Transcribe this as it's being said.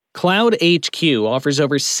Cloud HQ offers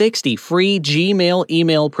over 60 free Gmail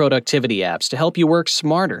email productivity apps to help you work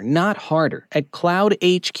smarter, not harder, at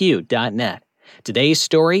cloudhq.net. Today's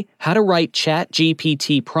story, how to write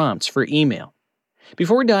ChatGPT prompts for email.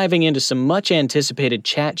 Before diving into some much-anticipated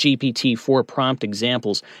ChatGPT 4 prompt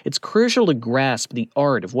examples, it's crucial to grasp the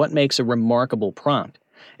art of what makes a remarkable prompt.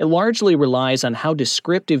 It largely relies on how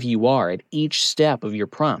descriptive you are at each step of your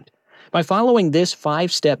prompt. By following this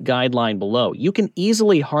 5-step guideline below, you can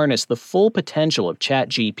easily harness the full potential of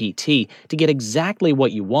ChatGPT to get exactly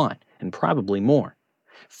what you want, and probably more.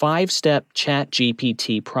 5-step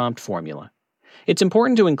ChatGPT prompt formula. It's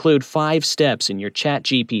important to include 5 steps in your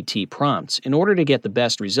ChatGPT prompts in order to get the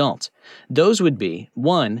best results. Those would be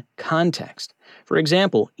 1. Context. For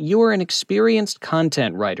example, you are an experienced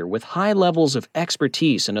content writer with high levels of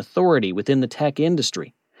expertise and authority within the tech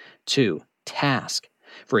industry. 2. Task.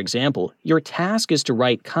 For example, your task is to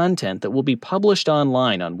write content that will be published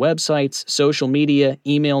online on websites, social media,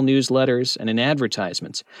 email newsletters, and in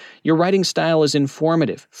advertisements. Your writing style is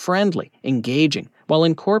informative, friendly, engaging, while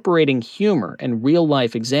incorporating humor and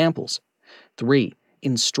real-life examples. 3.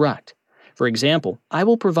 Instruct. For example, I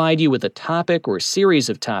will provide you with a topic or series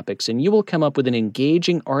of topics, and you will come up with an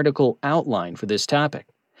engaging article outline for this topic.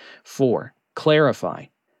 4. Clarify.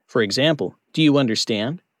 For example, do you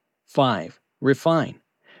understand? 5. Refine.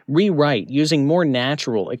 Rewrite using more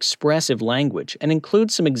natural, expressive language and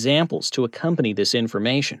include some examples to accompany this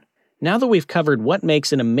information. Now that we've covered what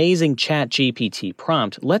makes an amazing ChatGPT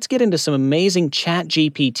prompt, let's get into some amazing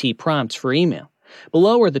ChatGPT prompts for email.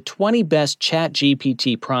 Below are the 20 best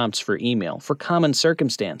ChatGPT prompts for email for common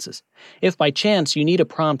circumstances. If by chance you need a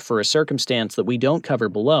prompt for a circumstance that we don't cover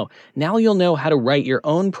below, now you'll know how to write your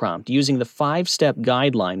own prompt using the 5-step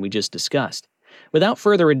guideline we just discussed. Without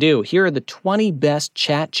further ado, here are the 20 best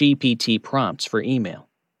ChatGPT prompts for email.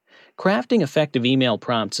 Crafting effective email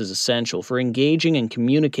prompts is essential for engaging and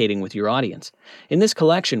communicating with your audience. In this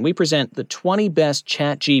collection, we present the 20 best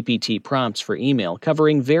ChatGPT prompts for email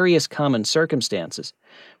covering various common circumstances.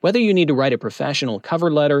 Whether you need to write a professional cover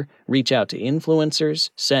letter, reach out to influencers,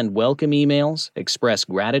 send welcome emails, express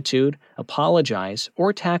gratitude, apologize,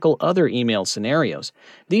 or tackle other email scenarios,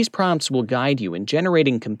 these prompts will guide you in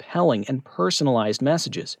generating compelling and personalized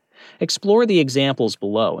messages. Explore the examples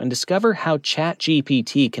below and discover how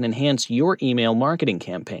ChatGPT can enhance your email marketing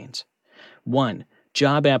campaigns. 1.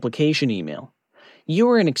 Job application email. You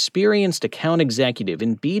are an experienced account executive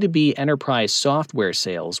in B2B enterprise software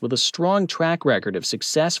sales with a strong track record of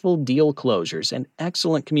successful deal closures and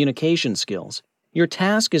excellent communication skills. Your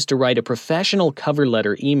task is to write a professional cover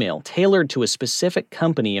letter email tailored to a specific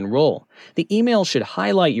company and role. The email should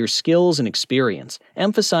highlight your skills and experience,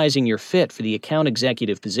 emphasizing your fit for the account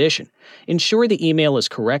executive position. Ensure the email is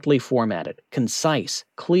correctly formatted, concise,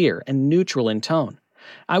 clear, and neutral in tone.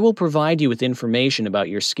 I will provide you with information about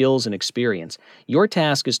your skills and experience. Your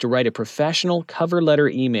task is to write a professional cover letter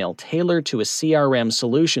email tailored to a CRM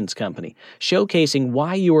solutions company, showcasing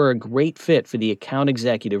why you are a great fit for the account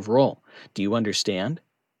executive role. Do you understand?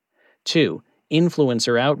 2.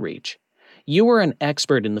 Influencer outreach. You are an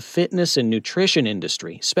expert in the fitness and nutrition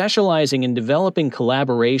industry, specializing in developing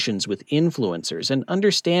collaborations with influencers and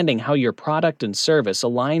understanding how your product and service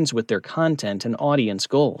aligns with their content and audience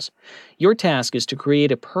goals. Your task is to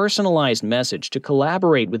create a personalized message to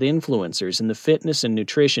collaborate with influencers in the fitness and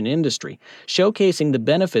nutrition industry, showcasing the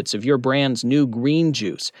benefits of your brand's new green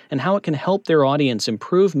juice and how it can help their audience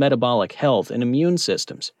improve metabolic health and immune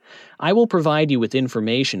systems. I will provide you with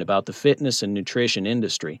information about the fitness and nutrition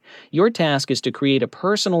industry. Your task is to create a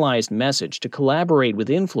personalized message to collaborate with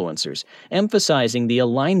influencers, emphasizing the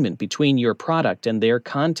alignment between your product and their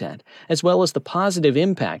content, as well as the positive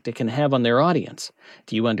impact it can have on their audience.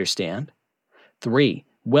 Do you understand? 3.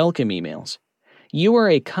 Welcome emails. You are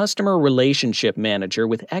a customer relationship manager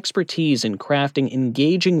with expertise in crafting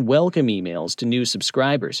engaging welcome emails to new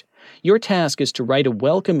subscribers. Your task is to write a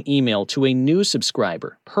welcome email to a new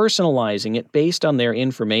subscriber, personalizing it based on their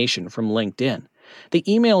information from LinkedIn.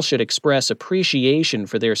 The email should express appreciation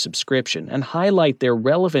for their subscription and highlight their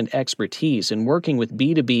relevant expertise in working with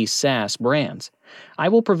B2B SaaS brands. I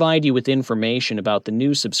will provide you with information about the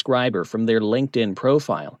new subscriber from their LinkedIn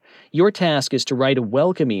profile. Your task is to write a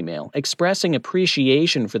welcome email expressing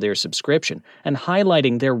appreciation for their subscription and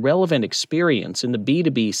highlighting their relevant experience in the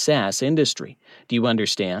B2B SaaS industry. Do you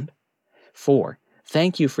understand? 4.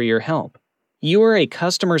 Thank you for your help. You are a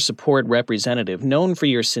customer support representative known for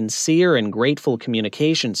your sincere and grateful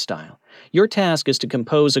communication style. Your task is to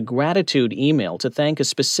compose a gratitude email to thank a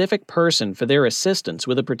specific person for their assistance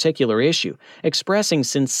with a particular issue, expressing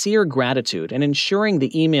sincere gratitude and ensuring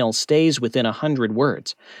the email stays within 100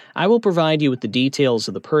 words. I will provide you with the details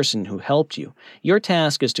of the person who helped you. Your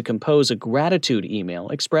task is to compose a gratitude email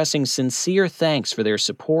expressing sincere thanks for their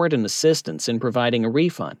support and assistance in providing a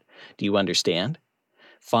refund. Do you understand?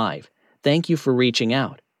 5. Thank you for reaching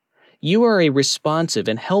out. You are a responsive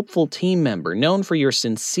and helpful team member known for your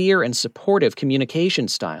sincere and supportive communication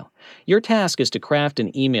style. Your task is to craft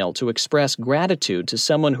an email to express gratitude to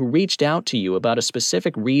someone who reached out to you about a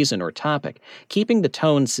specific reason or topic, keeping the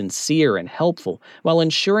tone sincere and helpful while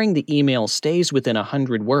ensuring the email stays within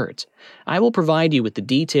 100 words. I will provide you with the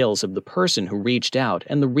details of the person who reached out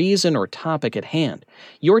and the reason or topic at hand.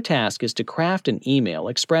 Your task is to craft an email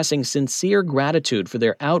expressing sincere gratitude for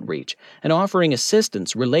their outreach and offering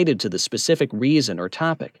assistance related to the specific reason or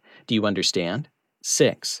topic. Do you understand?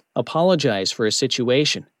 6. Apologize for a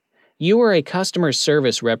situation. You are a customer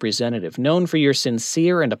service representative known for your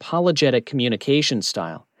sincere and apologetic communication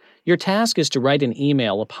style. Your task is to write an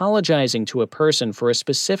email apologizing to a person for a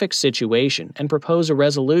specific situation and propose a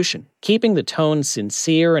resolution, keeping the tone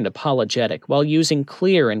sincere and apologetic while using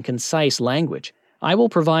clear and concise language. I will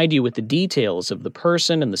provide you with the details of the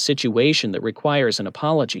person and the situation that requires an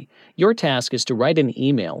apology. Your task is to write an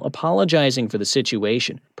email apologizing for the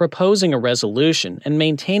situation, proposing a resolution, and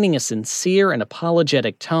maintaining a sincere and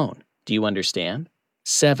apologetic tone. Do you understand?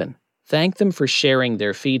 7. Thank them for sharing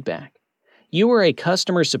their feedback. You are a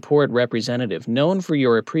customer support representative known for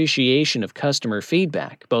your appreciation of customer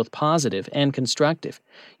feedback, both positive and constructive.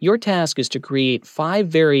 Your task is to create 5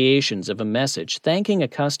 variations of a message thanking a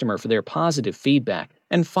customer for their positive feedback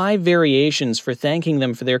and 5 variations for thanking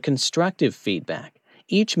them for their constructive feedback.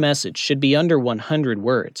 Each message should be under 100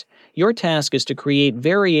 words. Your task is to create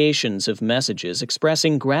variations of messages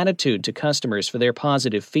expressing gratitude to customers for their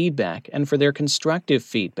positive feedback and for their constructive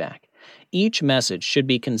feedback. Each message should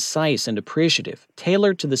be concise and appreciative,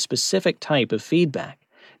 tailored to the specific type of feedback.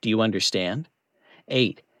 Do you understand?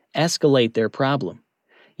 8. Escalate their problem.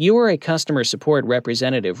 You are a customer support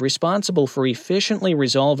representative responsible for efficiently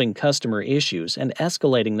resolving customer issues and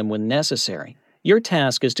escalating them when necessary. Your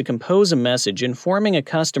task is to compose a message informing a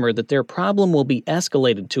customer that their problem will be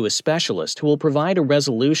escalated to a specialist who will provide a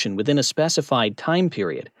resolution within a specified time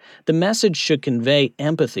period. The message should convey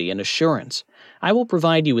empathy and assurance. I will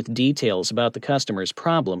provide you with details about the customer's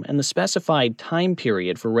problem and the specified time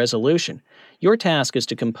period for resolution. Your task is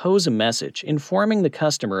to compose a message informing the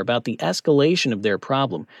customer about the escalation of their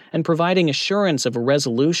problem and providing assurance of a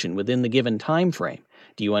resolution within the given time frame.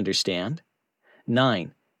 Do you understand?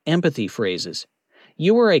 9. Empathy phrases.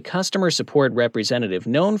 You are a customer support representative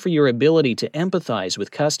known for your ability to empathize with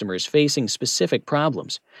customers facing specific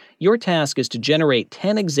problems. Your task is to generate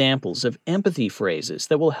 10 examples of empathy phrases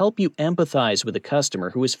that will help you empathize with a customer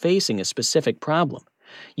who is facing a specific problem.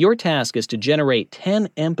 Your task is to generate 10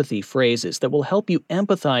 empathy phrases that will help you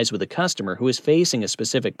empathize with a customer who is facing a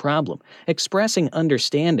specific problem, expressing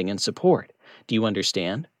understanding and support. Do you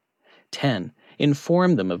understand? 10.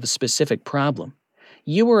 Inform them of a specific problem.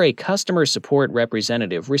 You are a customer support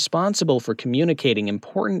representative responsible for communicating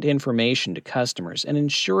important information to customers and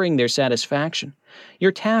ensuring their satisfaction.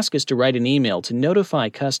 Your task is to write an email to notify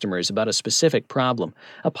customers about a specific problem,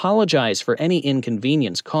 apologize for any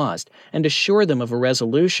inconvenience caused, and assure them of a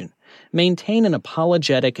resolution. Maintain an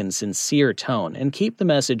apologetic and sincere tone and keep the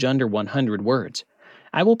message under 100 words.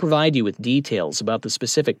 I will provide you with details about the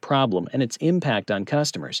specific problem and its impact on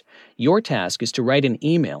customers. Your task is to write an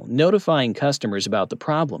email notifying customers about the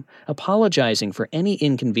problem, apologizing for any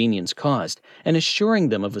inconvenience caused, and assuring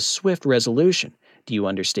them of a swift resolution. Do you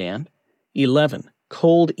understand? 11.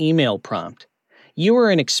 Cold email prompt. You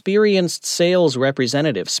are an experienced sales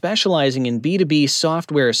representative specializing in B2B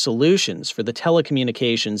software solutions for the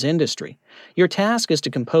telecommunications industry. Your task is to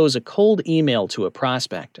compose a cold email to a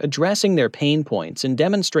prospect, addressing their pain points and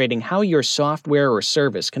demonstrating how your software or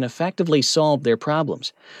service can effectively solve their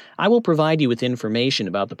problems. I will provide you with information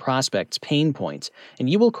about the prospect's pain points, and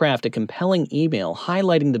you will craft a compelling email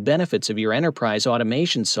highlighting the benefits of your enterprise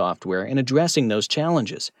automation software in addressing those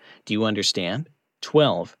challenges. Do you understand?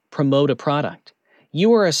 12. Promote a product.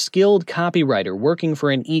 You are a skilled copywriter working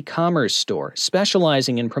for an e-commerce store,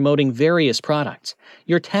 specializing in promoting various products.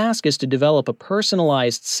 Your task is to develop a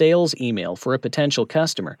personalized sales email for a potential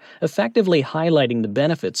customer, effectively highlighting the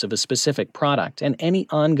benefits of a specific product and any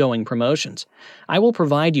ongoing promotions. I will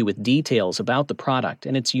provide you with details about the product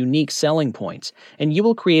and its unique selling points, and you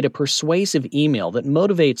will create a persuasive email that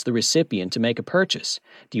motivates the recipient to make a purchase.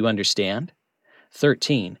 Do you understand?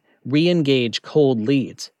 13. Re-engage cold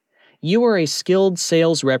leads. You are a skilled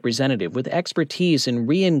sales representative with expertise in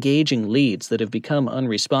re-engaging leads that have become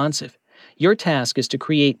unresponsive. Your task is to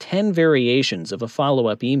create 10 variations of a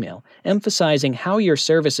follow-up email, emphasizing how your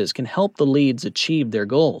services can help the leads achieve their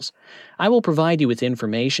goals. I will provide you with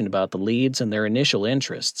information about the leads and their initial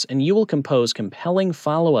interests, and you will compose compelling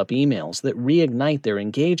follow-up emails that reignite their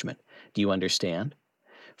engagement. Do you understand?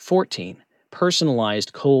 14.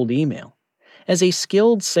 Personalized cold email. As a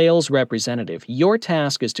skilled sales representative, your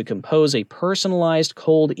task is to compose a personalized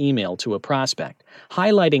cold email to a prospect,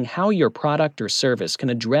 highlighting how your product or service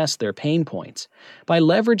can address their pain points. By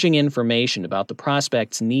leveraging information about the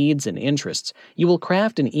prospect's needs and interests, you will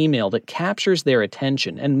craft an email that captures their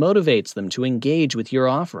attention and motivates them to engage with your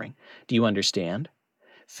offering. Do you understand?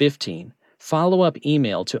 15. Follow-up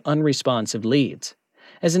email to unresponsive leads.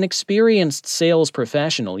 As an experienced sales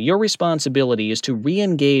professional, your responsibility is to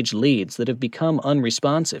re-engage leads that have become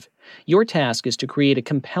unresponsive. Your task is to create a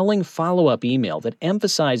compelling follow-up email that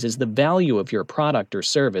emphasizes the value of your product or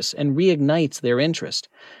service and reignites their interest.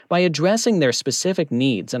 By addressing their specific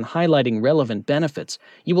needs and highlighting relevant benefits,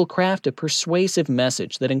 you will craft a persuasive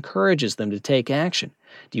message that encourages them to take action.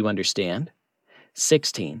 Do you understand?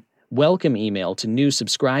 16. Welcome email to new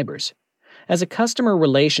subscribers. As a customer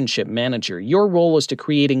relationship manager, your role is to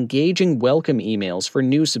create engaging welcome emails for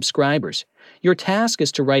new subscribers. Your task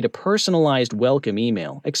is to write a personalized welcome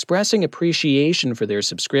email, expressing appreciation for their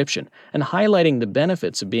subscription and highlighting the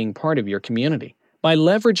benefits of being part of your community. By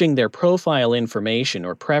leveraging their profile information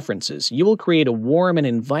or preferences, you will create a warm and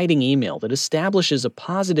inviting email that establishes a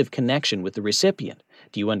positive connection with the recipient.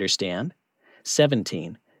 Do you understand?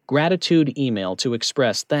 17. Gratitude email to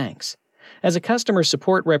express thanks. As a customer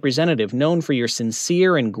support representative known for your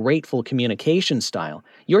sincere and grateful communication style,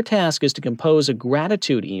 your task is to compose a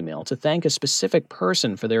gratitude email to thank a specific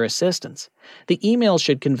person for their assistance. The email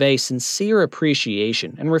should convey sincere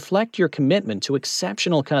appreciation and reflect your commitment to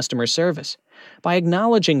exceptional customer service. By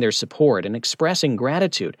acknowledging their support and expressing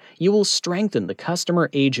gratitude, you will strengthen the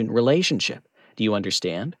customer-agent relationship. Do you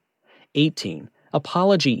understand? 18.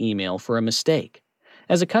 Apology email for a mistake.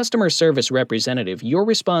 As a customer service representative, your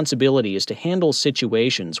responsibility is to handle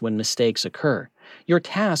situations when mistakes occur. Your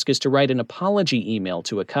task is to write an apology email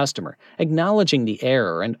to a customer, acknowledging the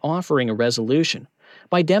error and offering a resolution.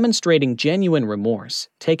 By demonstrating genuine remorse,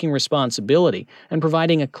 taking responsibility, and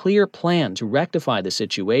providing a clear plan to rectify the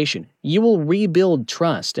situation, you will rebuild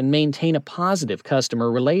trust and maintain a positive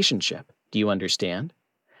customer relationship. Do you understand?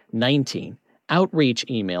 19. Outreach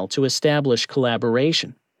email to establish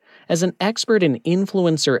collaboration. As an expert in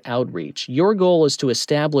influencer outreach, your goal is to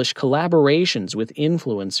establish collaborations with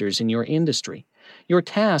influencers in your industry. Your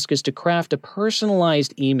task is to craft a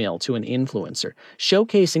personalized email to an influencer,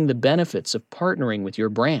 showcasing the benefits of partnering with your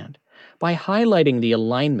brand. By highlighting the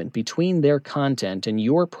alignment between their content and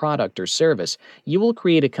your product or service, you will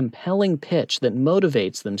create a compelling pitch that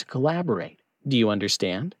motivates them to collaborate. Do you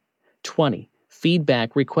understand? 20.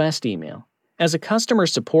 Feedback request email. As a customer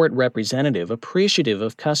support representative appreciative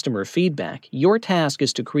of customer feedback, your task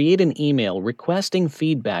is to create an email requesting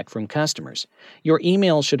feedback from customers. Your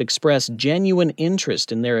email should express genuine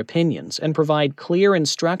interest in their opinions and provide clear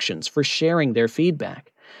instructions for sharing their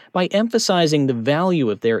feedback. By emphasizing the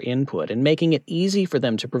value of their input and making it easy for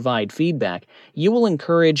them to provide feedback, you will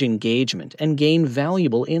encourage engagement and gain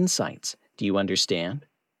valuable insights. Do you understand?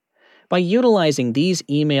 By utilizing these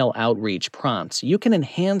email outreach prompts, you can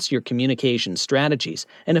enhance your communication strategies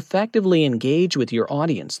and effectively engage with your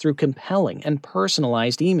audience through compelling and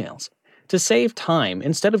personalized emails. To save time,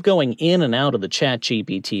 instead of going in and out of the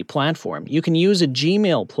ChatGPT platform, you can use a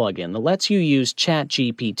Gmail plugin that lets you use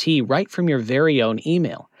ChatGPT right from your very own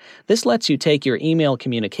email. This lets you take your email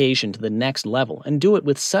communication to the next level and do it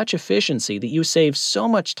with such efficiency that you save so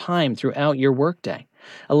much time throughout your workday.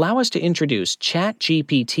 Allow us to introduce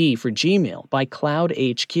ChatGPT for Gmail by Cloud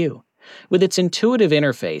HQ. With its intuitive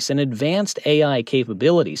interface and advanced AI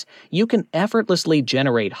capabilities, you can effortlessly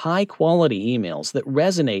generate high-quality emails that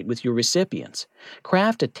resonate with your recipients.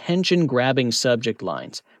 Craft attention-grabbing subject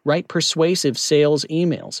lines, write persuasive sales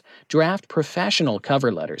emails, draft professional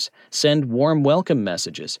cover letters, send warm welcome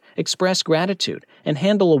messages, express gratitude, and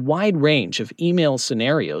handle a wide range of email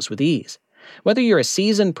scenarios with ease. Whether you're a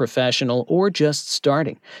seasoned professional or just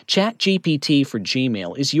starting, ChatGPT for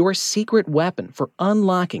Gmail is your secret weapon for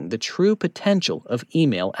unlocking the true potential of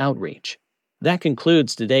email outreach. That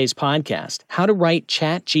concludes today's podcast, How to Write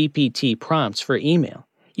ChatGPT Prompts for Email.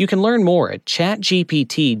 You can learn more at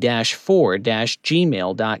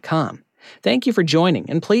chatgpt-4-gmail.com. Thank you for joining,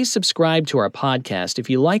 and please subscribe to our podcast if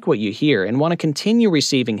you like what you hear and want to continue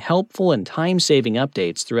receiving helpful and time-saving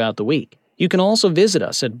updates throughout the week. You can also visit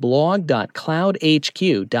us at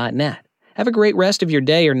blog.cloudhq.net. Have a great rest of your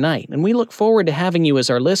day or night, and we look forward to having you as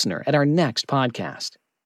our listener at our next podcast.